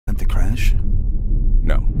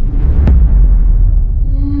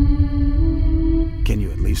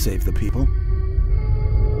save the people.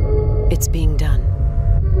 It's being done.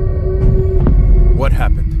 What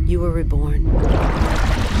happened? You were reborn.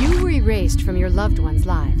 You were erased from your loved ones'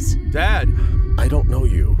 lives. Dad! I don't know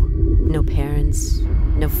you. No parents,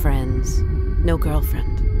 no friends, no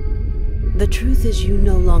girlfriend. The truth is you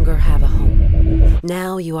no longer have a home.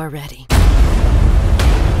 Now you are ready.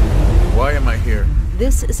 Why am I here?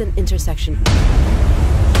 This is an intersection.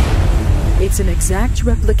 It's an exact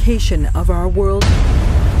replication of our world.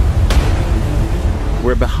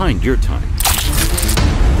 We're behind your time.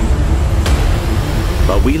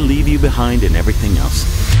 But we leave you behind in everything else.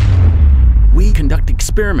 We conduct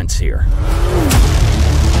experiments here.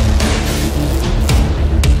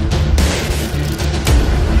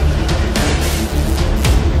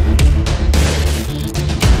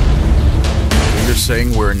 You're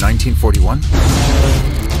saying we're in 1941?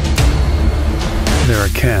 There are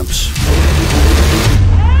camps.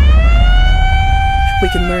 We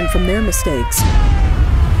can learn from their mistakes.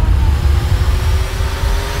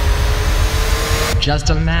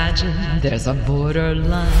 Just imagine there's a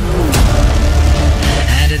borderline,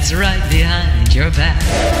 and it's right behind your back.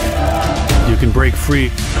 You can break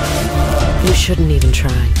free. You shouldn't even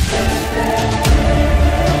try.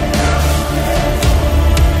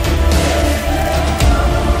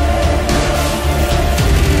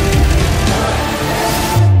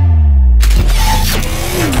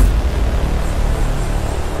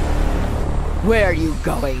 Where are you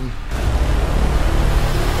going?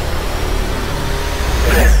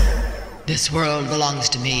 This world belongs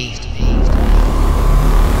to me.